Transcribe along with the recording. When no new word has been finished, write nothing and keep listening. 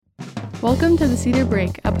Welcome to the Cedar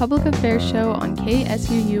Break, a public affairs show on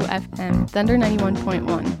KSUU-FM, Thunder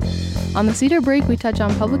 91.1. On the Cedar Break, we touch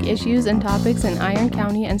on public issues and topics in Iron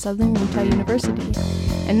County and Southern Utah University.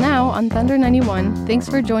 And now, on Thunder 91, thanks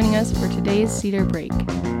for joining us for today's Cedar Break.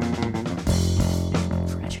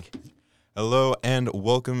 Hello and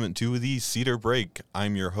welcome to the Cedar Break.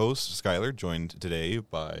 I'm your host, Skyler, joined today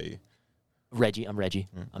by... Reggie. I'm Reggie.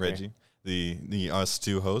 Reggie. The us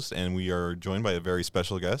two hosts, and we are joined by a very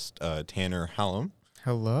special guest, Tanner Hallam.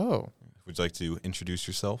 Hello. Would you like to introduce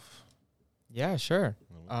yourself? Yeah, sure.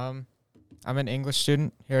 I'm an English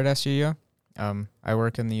student here at SUU. I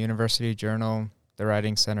work in the University Journal, the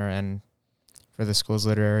Writing Center, and for the school's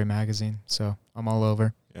literary magazine. So I'm all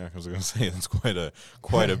over. Yeah, I was going to say that's quite a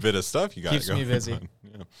bit of stuff you got. Keeps me busy.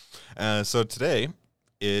 Yeah. So today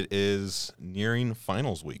it is nearing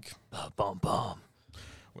finals week. Bum bum.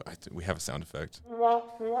 We have a sound effect.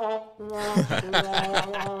 Oh,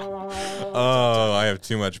 I have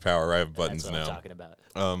too much power. I have buttons That's what now. I'm talking about.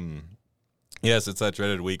 Yes, it's that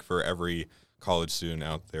dreaded week for every college student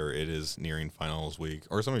out there. It is nearing finals week,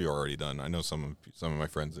 or some of you are already done. I know some of my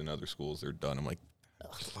friends in other schools, they're done. I'm like,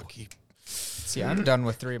 lucky. See, I'm done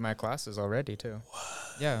with 3 of my classes already, too. What?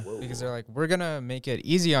 Yeah, Whoa. because they're like, we're going to make it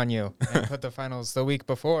easy on you and put the finals the week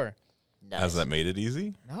before. Nice. Has that made it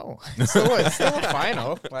easy? No, it's still a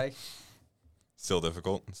final. Still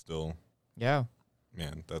difficult. Still, Yeah.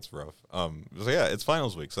 man, that's rough. So yeah, it's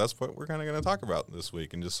finals week, so that's what we're kind of going to talk about this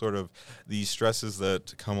week, and just sort of the stresses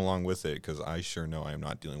that come along with it. Because I sure know I am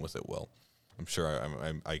not dealing with it well. I'm sure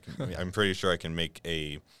I'm pretty sure I can make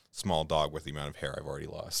a small dog with the amount of hair I've already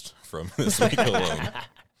lost from this week alone.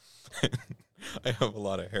 I have a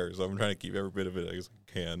lot of hair, so I'm trying to keep every bit of it as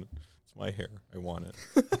I can. It's my hair. I want it.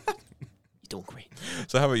 You're doing great.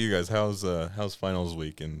 So how about you guys? How's finals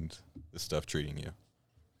week and this stuff treating you?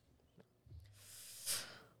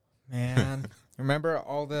 Man, remember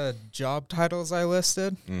all the job titles I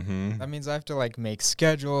listed? Mm-hmm. That means I have to make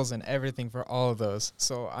schedules and everything for all of those.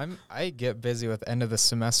 So I get busy with end of the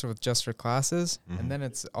semester with just for classes, and then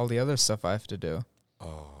it's all the other stuff I have to do.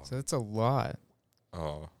 Oh, So it's a lot.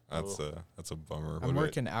 That's a bummer. I'm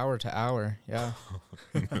working hour to hour. Yeah.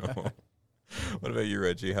 No. What about you,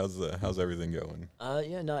 Reggie? How's everything going?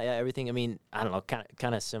 Everything. I mean, I don't know,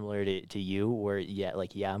 kind of similar to you, where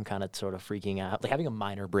I'm kind of sort of freaking out, like having a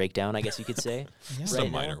minor breakdown, I guess you could say. Yeah. It's right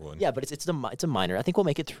a minor now. one. Yeah, but it's a minor. I think we'll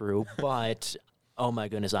make it through, but oh my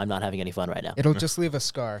goodness, I'm not having any fun right now. It'll just leave a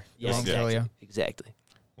scar. Yeah, It won't kill you. Exactly.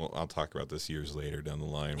 Well, I'll talk about this years later down the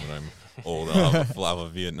line when I'm old. I'll have a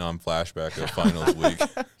Vietnam flashback of finals week.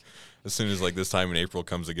 As soon as this time in April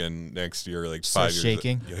comes again next year, 5 years.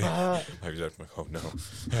 shaking. 5 years. I'm like, oh no,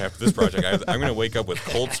 I have this project. I'm going to wake up with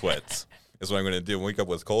cold sweats. Is what I'm going to do. Wake up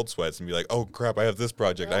with cold sweats and be like, oh crap, I have this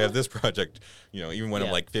project. I have this project. Even when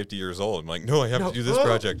I'm 50 years old, I'm like, no, I have to do this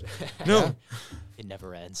project. No. It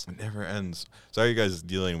never ends. It never ends. So how are you guys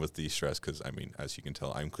dealing with the stress? Because as you can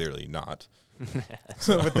tell, I'm clearly not.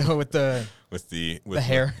 with the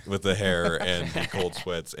hair. With the hair and the cold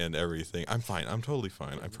sweats and everything. I'm fine. I'm totally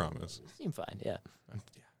fine. I promise. You seem fine. Yeah.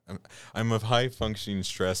 I'm a high functioning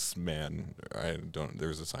stress man.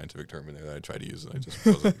 There's a scientific term in there that I tried to use and I just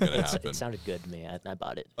wasn't gonna happen. It sounded good to me. I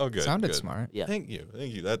bought it. Oh, good. Sounded good. smart. Yeah. Thank you.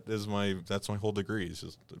 That's my whole degree. It's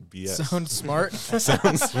just BS. Sound smart.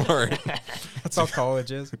 Sounds smart. That's all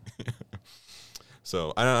college is.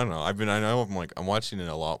 So I don't know. I'm watching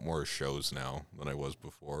a lot more shows now than I was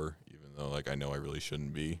before, even though I know I really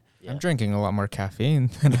shouldn't be. Yeah. I'm drinking a lot more caffeine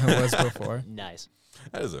than I was before. Nice.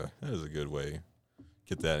 That is a good way.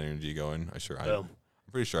 Get that energy going. I'm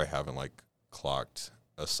pretty sure I haven't clocked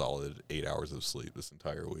a solid 8 hours of sleep this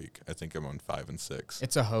entire week. I think I'm on 5 and 6.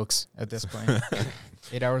 It's a hoax at this point.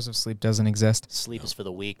 8 hours of sleep doesn't exist. Sleep is for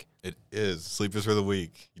the weak. It is. Sleep is for the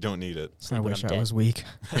weak. You don't need it. Sleep I when wish I'm I dead. was weak.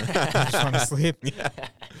 I just want to sleep. Yeah.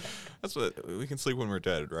 That's what we can sleep when we're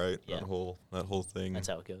dead, right? Yeah. That whole thing. That's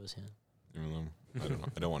how it goes. Yeah. Even though I don't know.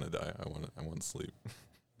 I don't want to die. I want sleep.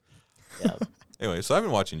 Yeah. Anyway, so I've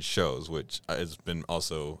been watching shows, which has been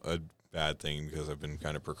also a bad thing because I've been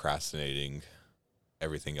kind of procrastinating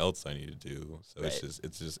everything else I need to do. So Right.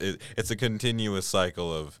 it's a continuous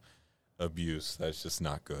cycle of abuse that's just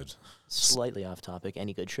not good. Slightly off topic.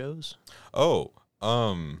 Any good shows? Oh,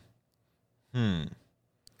 hard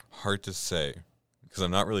to say because I'm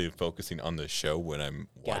not really focusing on the show when I'm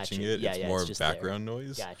watching it. Yeah, it's yeah, more it's of just background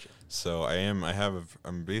noise. Gotcha. So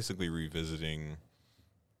I'm basically revisiting.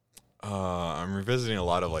 I'm revisiting a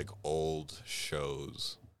lot of old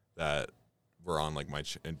shows that were on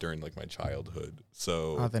during my childhood.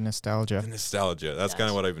 So Oh, the nostalgia. the nostalgia. That's kind Nice.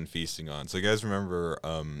 of what I've been feasting on. So you guys remember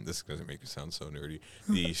this is gonna make me sound so nerdy.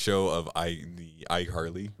 The show of the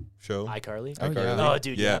iCarly show? iCarly. Oh, iCarly? yeah. Oh,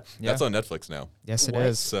 dude, Yeah, yeah. that's on Netflix now. Yes, it What?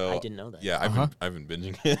 is. So I didn't know that. Yeah, I've been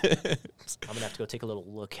binging it. I'm gonna have to go take a little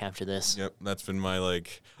look after this. Yep, that's been my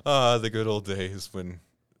the good old days when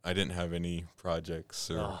I didn't have any projects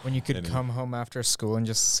or Oh. When you could any- come home after school and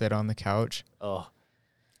just sit on the couch. Oh,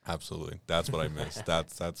 Absolutely, that's what I miss.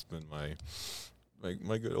 That's been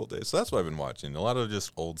my good old days. So that's what I've been watching. A lot of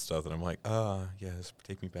just old stuff that I'm like, yes,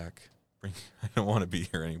 take me back. I don't want to be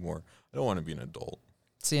here anymore. I don't want to be an adult.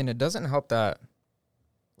 See, and it doesn't help that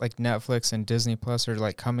like Netflix and Disney Plus are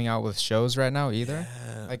like coming out with shows right now either.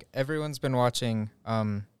 Yeah. Like everyone's been watching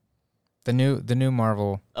the new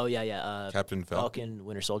Marvel. oh yeah. Captain Falcon. Falcon,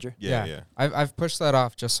 Winter Soldier. Yeah. I've pushed that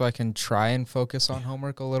off just so I can try and focus on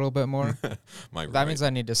homework a little bit more. My That means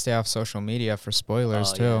I need to stay off social media for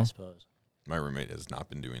spoilers too. Yeah, I suppose. my roommate has not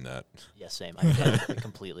been doing that. Yeah, same. I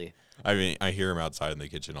completely. I mean, I hear him outside in the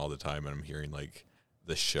kitchen all the time, and I'm hearing like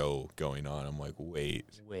the show going on. I'm like, wait,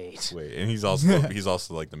 and he's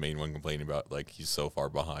also like the main one complaining about like he's so far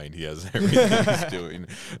behind. He has everything he's doing,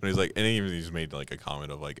 and he's like, and he's made like a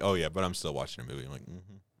comment of like, oh yeah, but I'm still watching a movie. I'm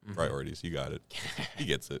like, priorities, you got it. He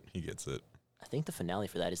gets it. I think the finale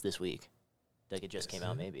for that is this week. Like it just came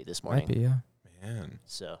out maybe this morning. Might be, yeah. Man,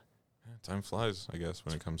 So yeah, time flies. I guess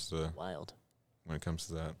when it comes to wild.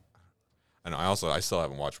 that. And I still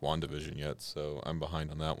haven't watched WandaVision yet, so I'm behind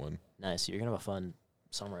on that one. Nice. You're gonna have a fun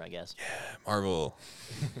summer, I guess. Marvel.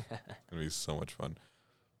 Gonna be so much fun.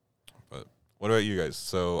 But what about you guys?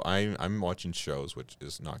 So I'm watching shows, which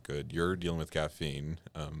is not good. You're dealing with caffeine.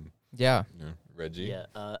 Yeah. Reggie. Yeah.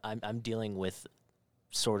 I'm dealing with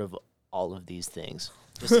sort of all of these things.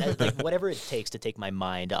 Just like whatever it takes to take my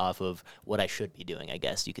mind off of what I should be doing, I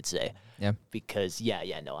guess you could say. Yeah. Because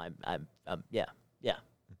I'm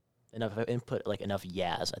enough input, like enough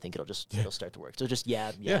yeahs. I think it'll start to work. So just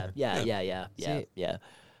yeah.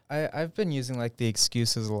 I've been using like the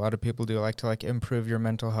excuses a lot of people do, like to like improve your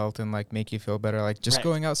mental health and like make you feel better, like just Right.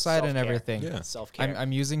 going outside and Self-care. everything. Yeah. Self-care.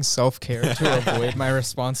 I'm using self-care to avoid my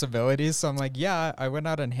responsibilities. So I'm like, yeah, I went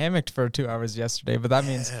out and hammocked for 2 hours yesterday, but that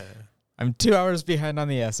means I'm 2 hours behind on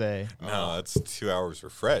the essay. No, that's 2 hours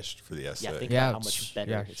refreshed for the essay. Yeah, think Yeah, about how much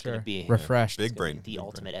better yeah, it's gonna sure. be. Refreshed. Big It's gonna brain. be the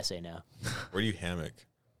ultimate essay now. Where do you hammock?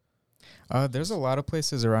 There's a lot of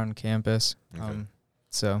places around campus. Okay.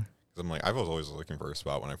 So 'Cause I'm like, I was always looking for a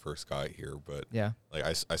spot when I first got here, but yeah. like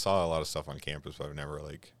I saw a lot of stuff on campus, but I've never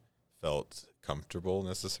like felt comfortable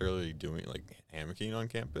necessarily doing like hammocking on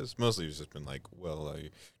campus. Mostly it's just been like, well,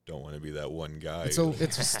 I don't want to be that one guy.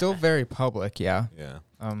 It's still very public, yeah. Yeah.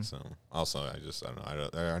 Um, So also, I don't know.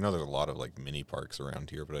 I know there's a lot of like mini parks around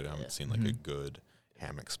here, but I haven't Yeah. seen like a good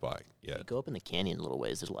hammock spot You yet. go up in the canyon a little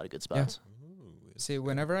ways. There's a lot of good spots. See,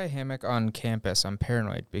 whenever I hammock on campus, I'm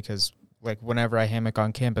paranoid because, like, whenever I hammock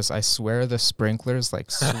on campus, I swear the sprinklers,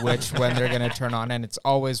 like, switch when they're going to turn on, and it's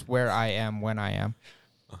always where I am when I am.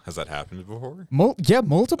 Has that happened before?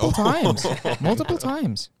 Multiple times. Multiple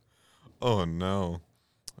times. Oh no.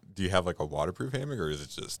 Do you have like a waterproof hammock, or is it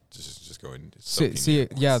just going? See,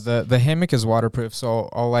 yeah, the hammock is waterproof, so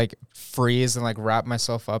I'll, like, freeze and, like, wrap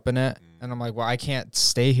myself up in it, and I'm like, well, I can't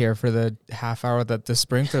stay here for the half hour that the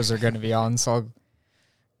sprinklers are going to be on, so I'll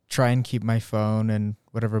try and keep my phone and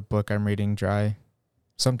whatever book I'm reading dry.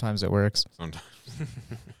 Sometimes it works. Sometimes,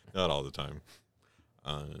 not all the time.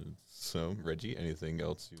 So Reggie, anything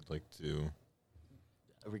else you'd like to?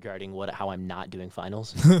 Regarding how I'm not doing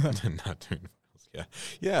finals. Not doing finals.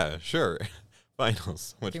 Yeah, sure.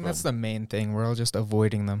 Finals. I think that's the main thing. We're all just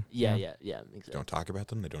avoiding them. Yeah, exactly. Don't talk about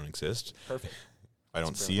them. They don't exist. Perfect. I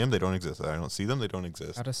don't see them. They don't exist. I don't see them. They don't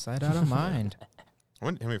exist. Out of sight, out of mind.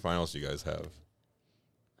 How many finals do you guys have?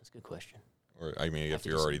 That's a good question. Or I mean, have if to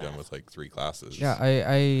you're do some already done math. with like 3 classes. Yeah,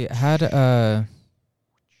 I had a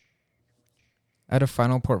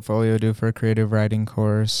final portfolio due for a creative writing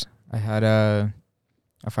course. I had a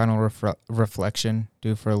final reflection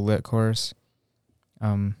due for a lit course.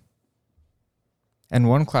 And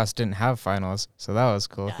one class didn't have finals, so that was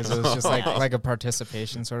cool because it was just like a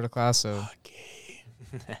participation sort of class. So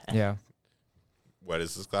yeah. What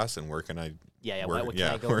is this class, and where can I? Yeah. Where- What can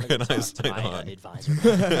yeah, I go where can I talk to sign my on?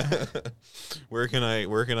 advisor? Where can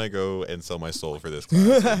I go and sell my soul for this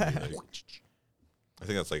class? I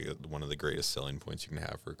think that's like one of the greatest selling points you can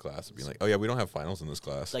have for a class. Being like, oh yeah, we don't have finals in this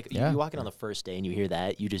class. It's like Yeah. you walk in on the first day and you hear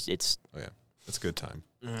that, it's oh yeah, it's a good time.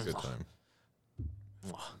 It's a good time.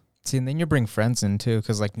 See, and then you bring friends in too,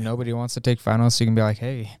 because like nobody wants to take finals, so you can be like,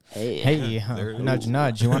 hey, There it nudge, is.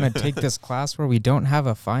 nudge. You want to take this class where we don't have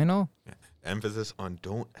a final? Emphasis on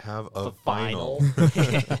don't have a the final.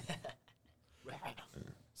 final.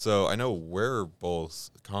 So I know we're both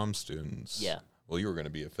comm students. Yeah. Well, you were going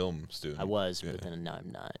to be a film student. I was, Yeah. but then now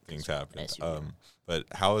I'm not. Things happen. SUU. But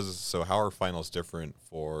how are finals different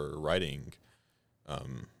for writing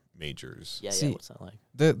majors? Yeah, See, what's that like?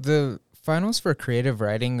 The finals for creative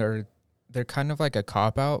writing they're kind of like a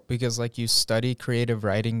cop out, because like you study creative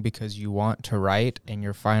writing because you want to write, and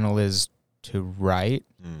your final is to write.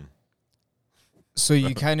 So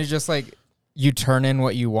you kind of just like you turn in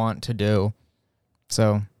what you want to do.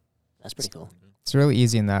 So That's pretty cool. it's really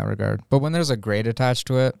easy in that regard. But when there's a grade attached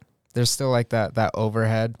to it, there's still like that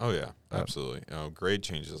overhead. Oh yeah, absolutely. Grade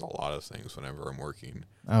changes a lot of things whenever I'm working.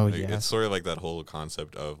 Oh Like, yeah. it's sort of like that whole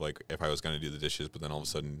concept of like if I was going to do the dishes, but then all of a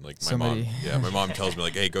sudden like Somebody- my mom tells me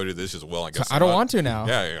like, hey, go do the dishes. Well, I guess I don't not. want to now.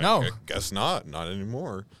 Yeah, No. I guess not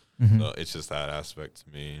anymore. Mhm. So it's just that aspect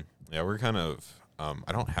to me. Yeah, we're kind of.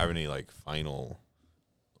 I don't have any like final,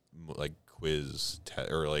 like quiz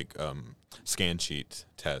or like scan sheet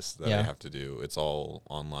tests that I have to do. It's all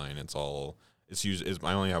online.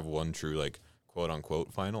 I only have one true like quote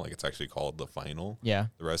unquote final. Like it's actually called the final. Yeah.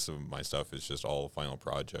 The rest of my stuff is just all final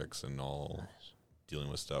projects and all dealing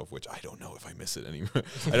with stuff, which I don't know if I miss it anymore.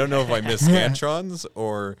 I don't know if I miss Scantrons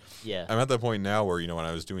or I'm at that point now where, when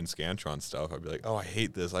I was doing Scantron stuff, I'd be like, oh, I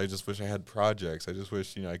hate this. I just wish I had projects. I just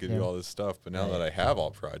wish, I could do all this stuff. But now that I have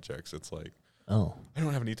all projects, it's like, I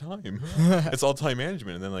don't have any time. It's all time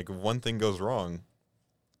management. And then like if one thing goes wrong,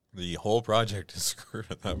 the whole project is screwed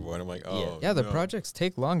at that point. I'm like, oh. Yeah, the projects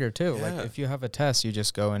take longer too. Yeah. Like if you have a test, you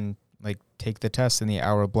just go and like take the test in the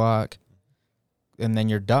hour block and then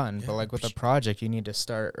you're done. Yeah. But like with a project, you need to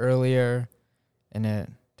start earlier and it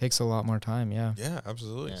takes a lot more time. Yeah. Yeah,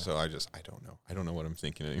 absolutely. Yeah. So I don't know. I don't know what I'm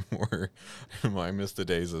thinking anymore. I miss the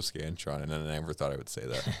days of Scantron, and then I never thought I would say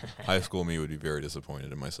that. High school me would be very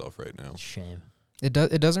disappointed in myself right now. Shame. It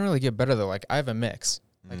doesn't really get better though. Like I have a mix.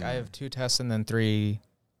 Like I have 2 tests and then 3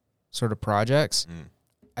 sort of projects.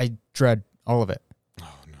 I dread all of it.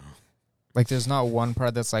 Oh no. Like there's not one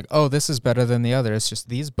part that's like, oh, this is better than the other. It's just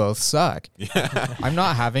these both suck. Yeah. I'm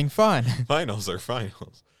not having fun. Finals are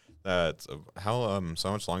finals. That's how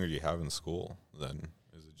so much longer do you have in school then?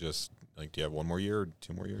 Is it just like do you have 1 more year or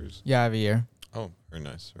 2 more years? Yeah, I have a year. Oh, very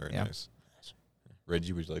nice. Very Yeah. nice.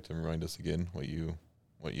 Reggie, would you like to remind us again what you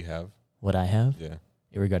have? What I have? Yeah.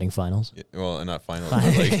 Regarding finals? Yeah, well, and not finals, but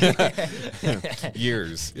like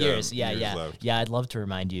years. Years, yeah. Left. Yeah, I'd love to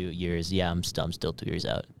remind you years. Yeah, I'm still 2 years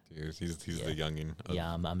out. Years. He's the youngin.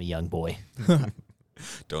 Yeah, I'm a young boy.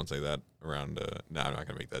 Don't say that around. No, I'm not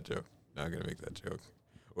gonna make that joke.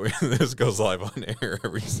 This goes live on air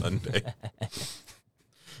every Sunday.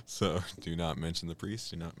 So do not mention the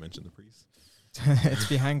priest. It's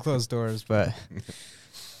behind closed doors, but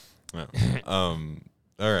No.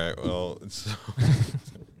 All right. Well, so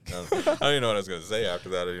I don't even know what I was gonna say after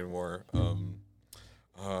that anymore.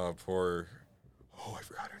 Poor. Oh, I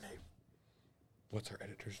forgot her name. What's her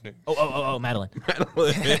editor's name? Oh, Madeline.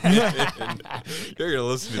 Madeline. You're gonna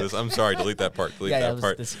listen to this. I'm sorry. Delete that part.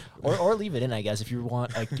 Or leave it in, I guess, if you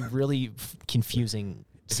want a really confusing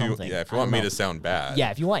something. If you want me to sound bad.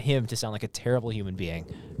 Yeah, if you want him to sound like a terrible human being.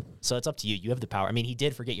 So it's up to you. You have the power. I mean, he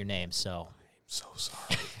did forget your name, so. I'm so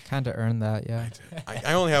sorry. kind of earned that, yeah.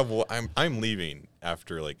 I only have. I'm leaving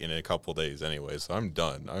after like in a couple days anyway, so I'm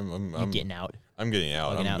done. I'm getting out. I'm getting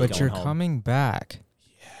out. Getting out. But going you're home. coming back.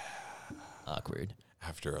 Awkward.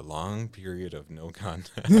 After a long period of no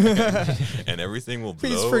contact, and everything will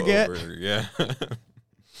Please blow forget. over. Yeah.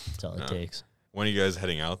 That's all it takes. When are you guys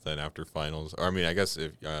heading out then after finals? Or I mean, I guess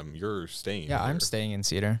if you're staying. Yeah, I'm here. staying in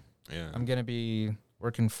Cedar. Yeah. I'm going to be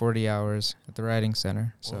working 40 hours at the writing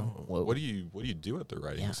center. So Whoa. What do you do at the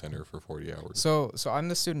writing center for 40 hours? So I'm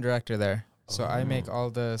the student director there. So I make all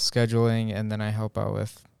the scheduling and then I help out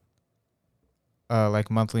with like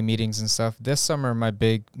monthly meetings and stuff. This summer my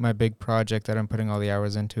big project that I'm putting all the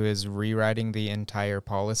hours into is rewriting the entire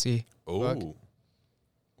policy book.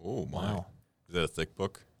 Oh my. Wow. Is that a thick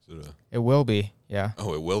book? It will be, yeah.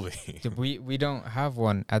 Oh, it will be. We don't have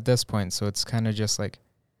one at this point, so it's kind of just like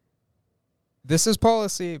this is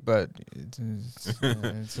policy, but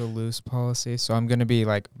it's a loose policy. So I'm going to be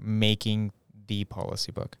like making the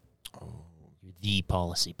policy book. Oh, You're the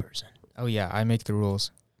policy person. Oh yeah, I make the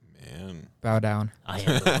rules. man. Bow down. I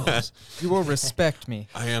am the rules. You will respect me.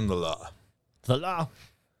 I am the law. The law.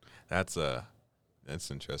 That's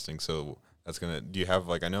interesting. So that's do you have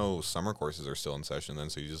like, I know summer courses are still in session then,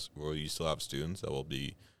 so will you still have students that will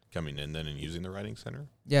be coming in then and using the writing center?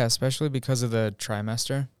 Yeah, especially because of the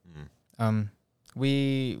trimester.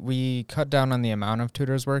 We cut down on the amount of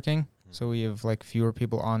tutors working, so we have like fewer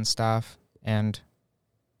people on staff and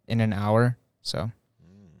in an hour, so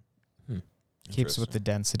keeps with the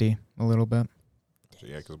density a little bit. So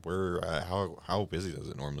yeah, because how busy does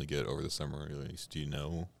it normally get over the summer? At least, do you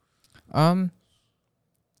know?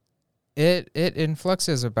 It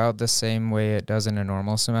influxes about the same way it does in a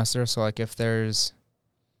normal semester. So like if there's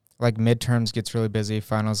like midterms gets really busy,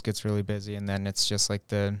 finals gets really busy, and then it's just like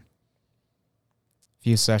the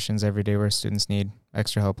few sessions every day where students need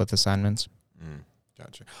extra help with assignments.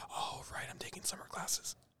 Gotcha. Oh, right. I'm taking summer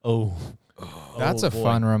classes. Oh. That's Oh, a boy.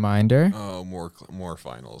 fun reminder. Oh, more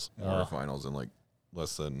finals. More finals in like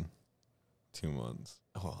less than 2 months.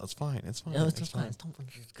 Oh, that's fine. It's fine. No, it's it's fine.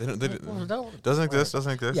 fine. Doesn't exist.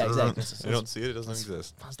 Doesn't exist. Yeah, Doesn't- exactly. You don't see it. It doesn't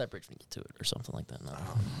exist. Cross that bridge when you get to it, or something like that. No.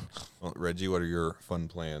 Well, Reggie, what are your fun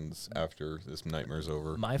plans after this nightmare's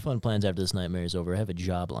over? My fun plans after this nightmare is over. I have a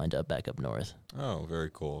job lined up back up north. Oh, very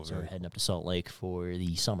cool. So we're Very heading up to Salt Lake for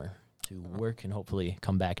the summer to work and hopefully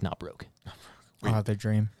come back not broke. Oh, the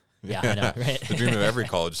dream. Yeah, I know, right? The dream of every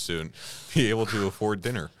college student, be able to afford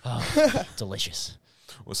dinner. Oh, delicious.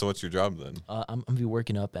 Well, so what's your job then? I'm gonna be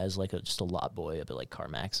working up as like just a lot boy up at like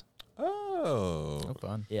CarMax. Oh, So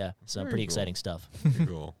fun. Yeah, so Very pretty cool. exciting stuff. very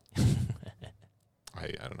cool. I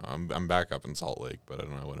don't know. I'm back up in Salt Lake, but I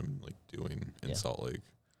don't know what I'm like doing in Yeah. Salt Lake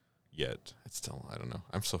yet. It's still, I don't know.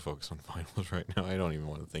 I'm so focused on finals right now. I don't even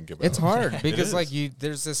want to think about It's it. hard because is. like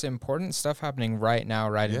there's this important stuff happening right now,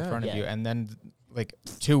 right in Yeah. front of Yeah. you, and then like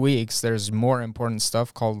 2 weeks there's more important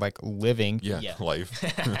stuff called like living. Yeah, Yeah. life.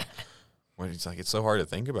 When it's like it's so hard to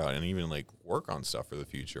think about and even like work on stuff for the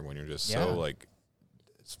future when you're just Yeah. so like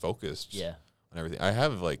it's focused Yeah. on everything. I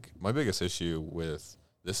have like my biggest issue with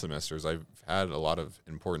this semester is I've had a lot of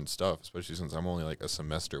important stuff, especially since I'm only like a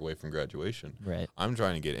semester away from graduation. Right. I'm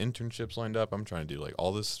trying to get internships lined up. I'm trying to do like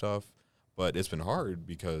all this stuff, but it's been hard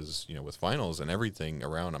because, you know, with finals and everything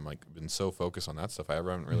around, I'm like been so focused on that stuff. I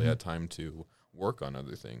haven't really had time to work on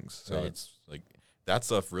other things. So Right. it's like that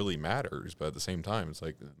stuff really matters, but at the same time, it's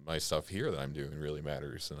like my stuff here that I'm doing really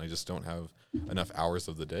matters, and I just don't have enough hours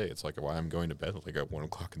of the day. It's like why I'm going to bed like at 1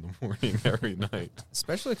 o'clock in the morning every night.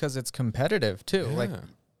 Especially because it's competitive too. Like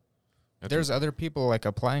I there's think- other people like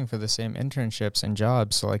applying for the same internships and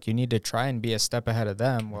jobs, so like you need to try and be a step ahead of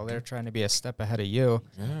them while they're trying to be a step ahead of you.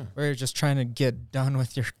 yeah. Or you're just trying to get done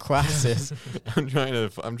with your classes. I'm trying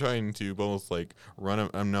to both like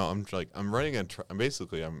run. I'm running a.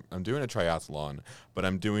 I'm doing a triathlon, but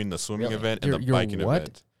I'm doing the swimming Really? event and the You're biking what?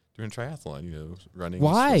 event. Doing triathlon, you know, running.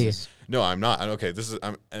 Why? swimming. No, I'm not. Okay, this is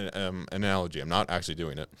an analogy. I'm not actually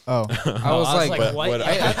doing it. Oh, I was like, But what? what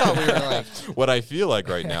I thought we were like What I feel like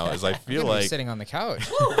right now is I feel gonna be like sitting on the couch.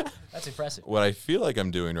 That's impressive. what I feel like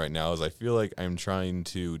I'm doing right now is I feel like I'm trying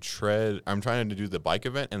to do the bike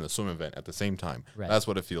event and the swim event at the same time. Right. That's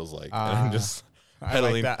what it feels like. And I'm just I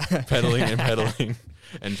pedaling, like that. pedaling and pedaling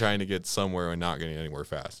and trying to get somewhere and not getting anywhere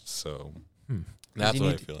fast. So that's You what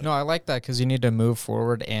I need- feel like. No, I like that because you need to move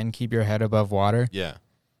forward and keep your head above water. Yeah.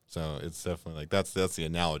 So it's definitely like that's the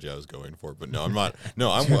analogy I was going for. But no, I'm not.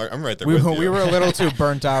 No, I'm right there We, with you. we were a little too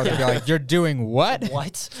burnt out to be like, you're doing what?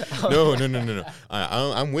 What? No.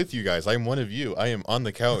 I'm with you guys. I'm one of you. I am on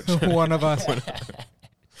the couch. One of us.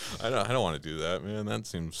 I don't want to do that, man. That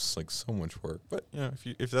seems like so much work. But yeah,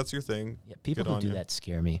 if that's your thing, Yeah, people good who on do you. that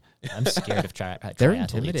scare me. I'm scared of They're triathletes.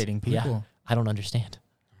 intimidating Yeah, people. I don't understand.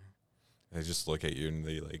 They just look at you and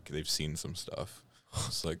they've seen some stuff.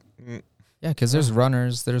 It's like Yeah, because there's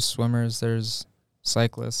runners, there's swimmers, there's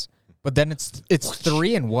cyclists. But then it's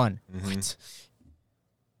 3 in 1.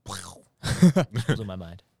 Blew my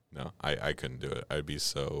mind. no, I couldn't do it. I'd be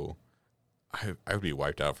so I would be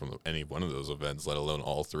wiped out from any one of those events, let alone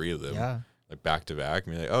all three of them. Yeah. Like back to back.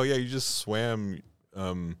 I mean, like, oh yeah, you just swam.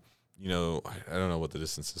 You know, I don't know what the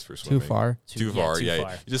distance is for Too swimming. far. Too far. Too Yeah,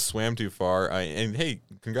 far. you just swam too far. And hey,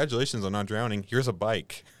 congratulations on not drowning. Here's a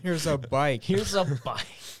bike. Here's a bike. Here's a bike.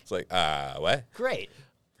 It's like what? Great.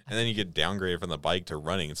 And then you get downgraded from the bike to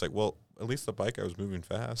running. It's like, well, at least the bike I was moving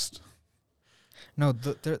fast. No,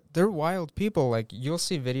 they're wild people. Like you'll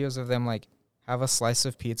see videos of them like have a slice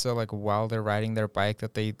of pizza like while they're riding their bike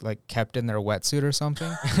that they like kept in their wetsuit or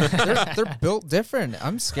something. they're built different.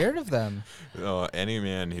 I'm scared of them. Any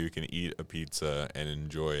man who can eat a pizza and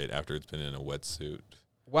enjoy it after it's been in a wetsuit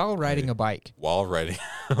While riding a bike. while riding.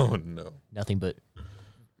 Oh no. Nothing but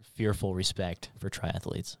fearful respect for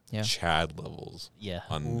triathletes. Yeah. Chad levels Yeah.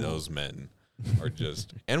 on those men are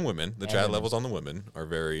just and women. The And Chad women. levels on the women are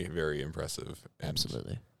very, very impressive. And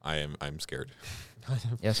Absolutely. I'm scared.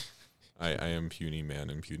 Yes. I am puny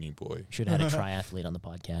man and puny boy. Should have had a triathlete on the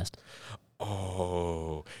podcast.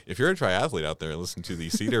 Oh, if you're a triathlete out there and listen to the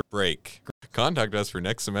Cedar Break, contact us for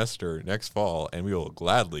next semester, next fall, and we will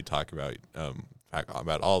gladly talk about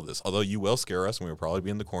all of this. Although you will scare us and we will probably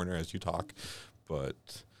be in the corner as you talk, but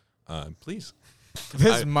please.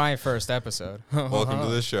 This is my first episode. Welcome to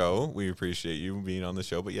the show. We appreciate you being on the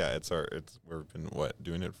show. But yeah, we've been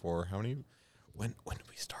doing it for how many? When did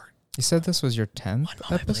we start? You said this was your 10th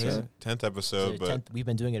episode? 10th episode, but we've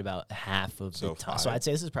been doing it about half of So the time. 5. So I'd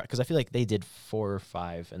say this is because I feel like they did 4 or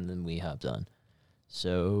 5, and then we hopped on.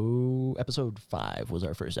 So episode 5 was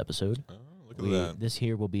our first episode. oh, look at that. This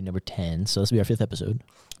here will be number 10, so this will be our 5th episode.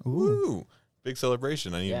 Woo! Big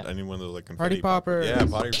celebration. I Yeah. need one of those like Party confetti poppers. Yeah,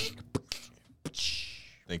 party.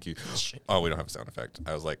 Thank you. Oh, we don't have a sound effect.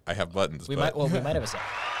 I was like, I have buttons. We but might have a sound.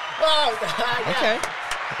 Whoa! Okay.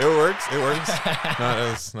 It works. It works.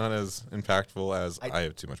 not as impactful as I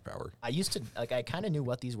have too much power. I used to I kind of knew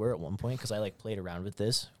what these were at one point because I played around with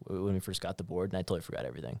this when we first got the board, and I totally forgot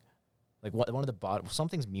everything. Like one of the bottom,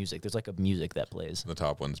 something's music. There's a music that plays. The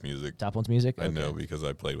top one's music. Top one's music. I know because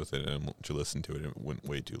I played with it and to listen to it, it went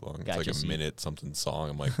way too long. Gotcha, It's like so a you- minute something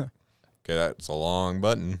song. I'm like, okay, that's a long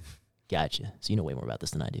button. Gotcha. So you know way more about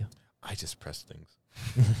this than I do. I just press things.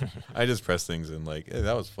 I just press things and hey,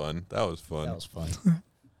 that was fun. That was fun. That was fun.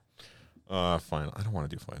 Final. I don't want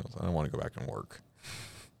to do finals. I don't want to go back and work.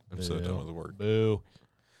 I'm so done with the work. Boo.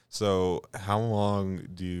 So how long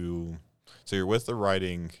so you're with the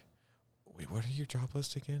writing. Wait, what are your job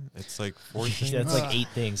list again? It's like 4 things. That's like 8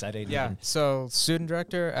 things. I didn't Yeah. even. So student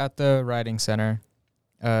director at the Writing Center,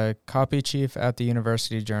 copy chief at the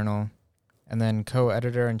University Journal, and then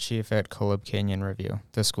co-editor in chief at Colab Canyon Review,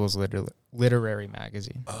 the school's literary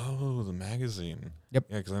magazine. Oh, the magazine. Yep.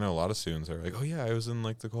 Yeah, because I know a lot of students are like, oh yeah, I was in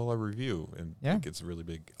the Collab Review, and Yeah. it gets really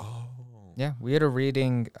big. Oh. Yeah, we had a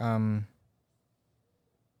reading.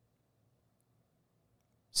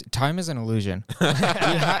 Time is an illusion.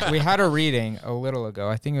 we had a reading a little ago.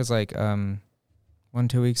 I think it was 1-2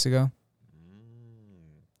 weeks ago.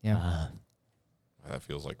 Yeah, That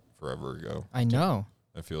feels like forever ago. I know.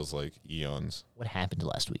 That feels like eons. What happened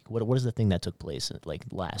last week? What is the thing that took place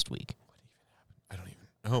last week? I don't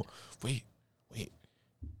even know. Wait.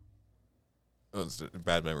 Oh,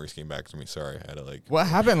 bad memories came back to me. Sorry, I had to What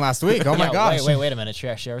happened last week? Oh my Yeah, gosh! Wait a minute.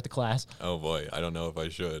 Share with the class. Oh boy, I don't know if I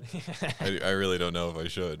should. I really don't know if I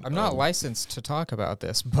should. I'm not licensed to talk about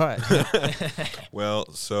this, but Well,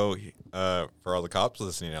 so for all the cops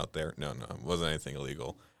listening out there, no, it wasn't anything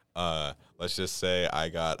illegal. Let's just say I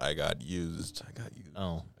got used.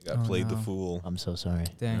 Oh, I got played the no. fool. I'm so sorry.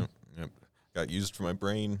 dang, Yep. Got used for my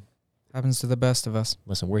brain, happens to the best of us.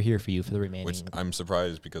 Listen, we're here for you for the remaining. which I'm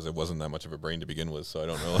surprised because it wasn't that much of a brain to begin with. So I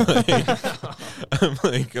don't know. I'm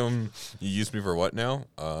like, you used me for what now?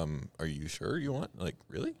 Are you sure you want?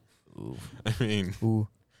 Really? Ooh. I mean, Ooh,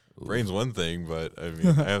 brain's one thing, but I mean,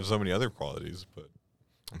 I have so many other qualities. But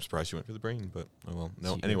I'm surprised you went for the brain. But oh well. No.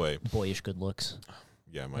 So your Anyway, boyish good looks.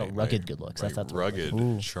 yeah, Rugged good looks. my That's rugged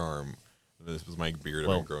Ooh. charm. This was my beard I've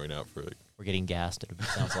Whoa. been growing out for We're getting gassed. It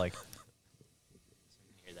sounds like. So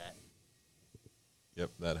you can hear that. Yep,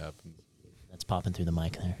 that happens. That's popping through the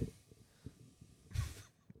mic there.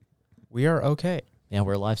 we are okay. Yeah,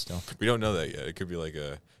 we're alive still. We don't know that yet. It could be like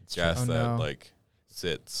a gas Oh, that no.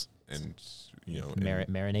 sits and and-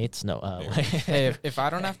 Marinates? No. Hey, if I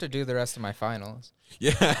don't have to do the rest of my finals,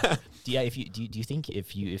 yeah. Do you think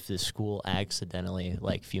if the school accidentally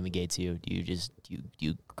fumigates you, do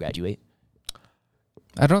you graduate?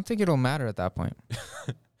 I don't think it'll matter at that point.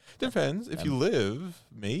 Depends. If you live,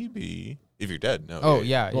 maybe. If you're dead, no. Oh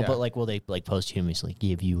yeah, Well, yeah. but will they posthumously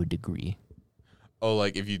give you a degree? Oh,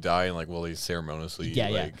 if you die and will they ceremoniously Yeah.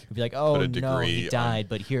 It'd be like, oh a no, he degree died,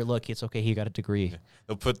 but here, look, it's okay, he got a degree.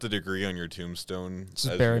 they'll put the degree on your tombstone. Just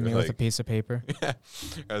as bury you're, me with a piece of paper. Yeah,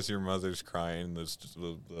 as your mother's crying, the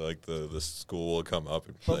school will come up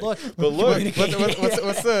and be But like, look, but look,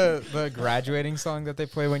 What's the graduating song that they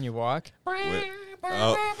play when you walk? Wait,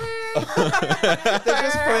 oh. They're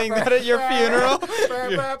just playing that at your funeral.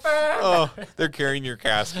 Oh, they're carrying your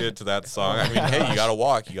casket to that song. I mean, hey, you gotta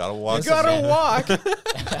walk. You gotta walk. You gotta walk.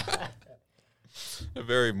 A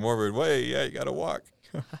very morbid way. Yeah, you gotta walk.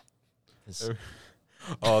 It's-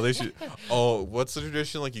 Oh, they should. Oh, what's the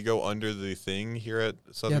tradition? You go under the thing here at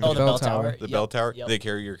Southern. Yeah, Oh, the bell tower. The bell tower. Yep. They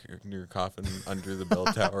carry your coffin under the bell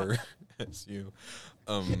tower as you.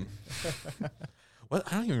 What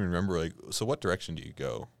I don't even remember. So what direction do you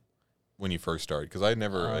go when you first started? Because I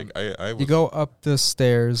never I was, You go up the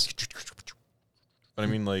stairs. But I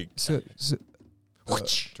mean So,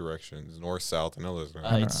 directions north south. I know there's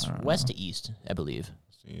it's west to east, I believe.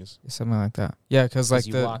 something like that. Yeah, because 'Cause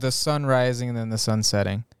you the walk- the sun rising and then the sun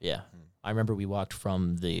setting. Yeah, I remember we walked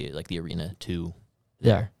from the arena to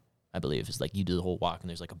Yeah. there. I believe it's you do the whole walk and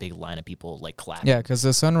there's a big line of people clapping. Yeah, because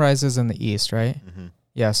the sun rises in the east, right? Mm-hmm.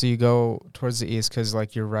 Yeah, so you go towards the east because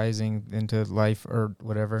you're rising into life or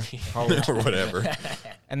whatever. college. or whatever.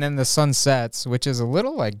 And then the sun sets, which is a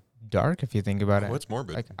little dark if you think about it. What's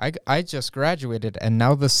morbid? I just graduated and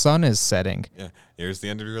now the sun is setting. Yeah, here's the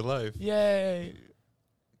end of your life. Yay!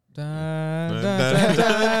 I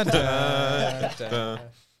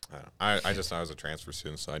just I was a transfer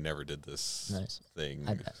student, so I never did this thing.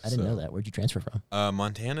 I didn't know that. Where'd you transfer from?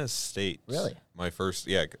 Montana State. Really? My first,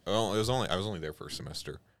 yeah. Well, I was only there for a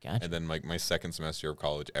semester. Gotcha. And then my second semester of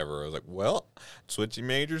college ever, I was like, well, switching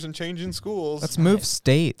majors and changing schools. Let's move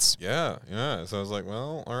states. Yeah. So I was like,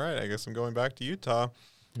 well, all right, I guess I'm going back to Utah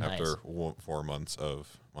after 4 months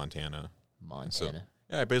of Montana. So,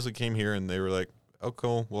 yeah, I basically came here, and they were like, oh,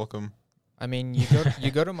 cool, welcome. I mean,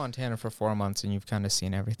 you go to Montana for 4 months, and you've kind of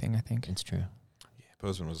seen everything, I think. It's true. Yeah,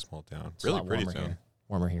 Bozeman was a small town. It's really pretty town.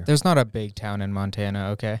 Warmer here. There's not a big town in Montana,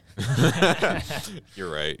 okay?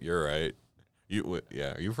 You're right. Are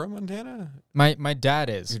you from Montana? My dad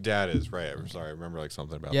is. Your dad is, right. I'm sorry. I remember like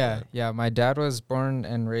something about that. Yeah. My dad was born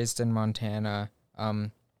and raised in Montana.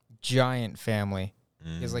 Giant family.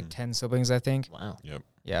 He has like 10 siblings, I think. Wow. Yep.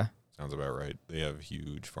 Yeah. Sounds about right. They have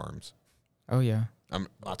huge farms. Oh, yeah.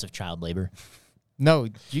 Lots of child labor. No,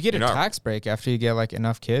 you get a tax break after you get like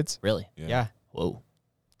enough kids. Really? Yeah. Whoa.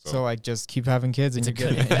 So like just keep having kids and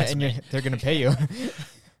they're going to pay you.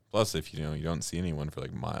 Plus, if you don't see anyone for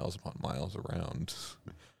like miles upon miles around,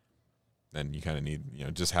 then you kind of need,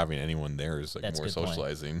 just having anyone there is like more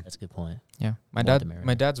socializing. That's a good point. Yeah.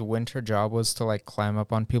 My dad's winter job was to like climb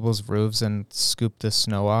up on people's roofs and scoop the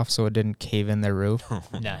snow off so it didn't cave in their roof.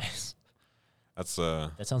 Nice. That's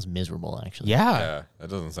that sounds miserable, actually. Yeah, that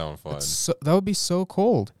doesn't sound fun. That would be so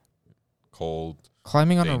cold.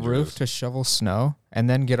 Climbing on a roof to shovel snow and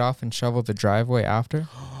then get off and shovel the driveway after.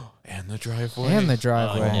 And the driveway.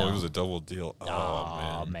 Oh, it was a double deal.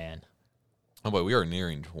 Oh man. Oh, but we are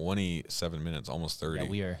nearing 27 minutes, almost 30. Yeah,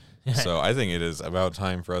 we are. So I think it is about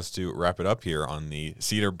time for us to wrap it up here on the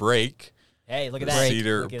Cedar Break. Hey, look at that.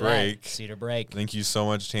 Cedar Break. Cedar Break. Thank you so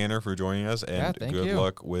much, Tanner, for joining us. And good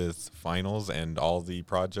luck with finals and all the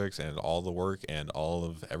projects and all the work and all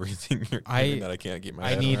of everything you're doing that I can't get my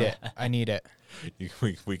head around. I need it.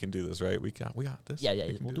 We can do this, right? We got this. Yeah.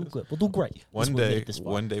 We'll do good. We'll do great. One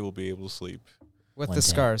day we'll be able to sleep. With the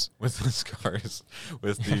scars. With the scars.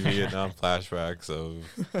 With the Vietnam flashbacks of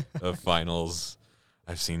finals.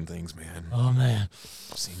 I've seen things, man. Oh, man.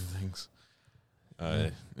 I've seen things.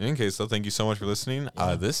 In any case, though, thank you so much for listening.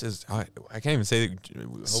 This is, I can't even say.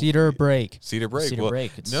 Cedar Break. Cedar Break. Cedar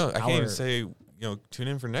Break. No, I can't even say, tune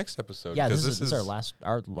in for next episode. Yeah, this is our last,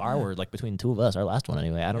 our like between the two of us, our last one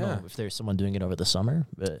anyway. I don't know if there's someone doing it over the summer.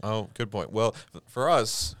 But oh, good point. Well, for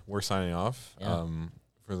us, we're signing off. Yeah.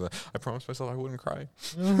 I promised myself I wouldn't cry.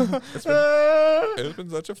 It's been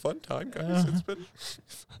such a fun time, guys. It's been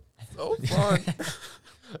so fun.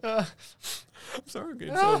 I'm sorry, I'm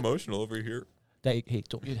getting so emotional over here. Hey,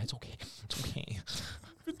 it's okay. It's okay. It's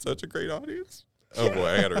been such a great audience. Oh boy,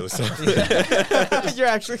 I gotta really stop. You're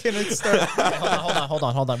actually gonna start.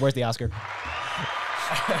 Hold on. Where's the Oscar?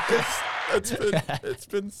 It's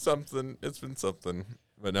been something.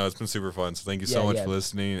 But no, it's been super fun. So thank you so much for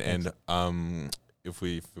listening. Thanks. And if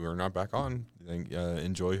we're not back on, then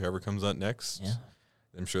enjoy whoever comes out next. Yeah.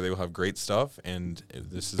 I'm sure they will have great stuff. And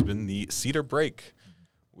this has been the Cedar Break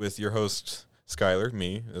with your host Skyler,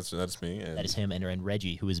 me. That's me. And that is him, and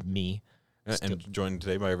Reggie, who is me. And joined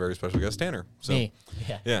today by a very special guest, Tanner. So, me.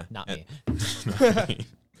 Yeah. Not me. Thank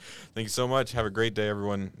you so much. Have a great day,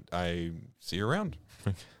 everyone. I see you around.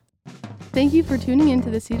 Thank you for tuning in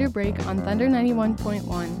to the Cedar Break on Thunder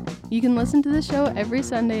 91.1. You can listen to the show every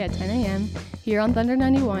Sunday at 10 a.m. here on Thunder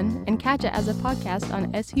 91 and catch it as a podcast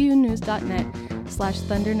on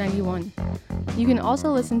sunews.net/Thunder91. You can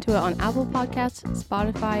also listen to it on Apple Podcasts,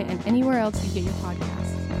 Spotify, and anywhere else you get your podcasts.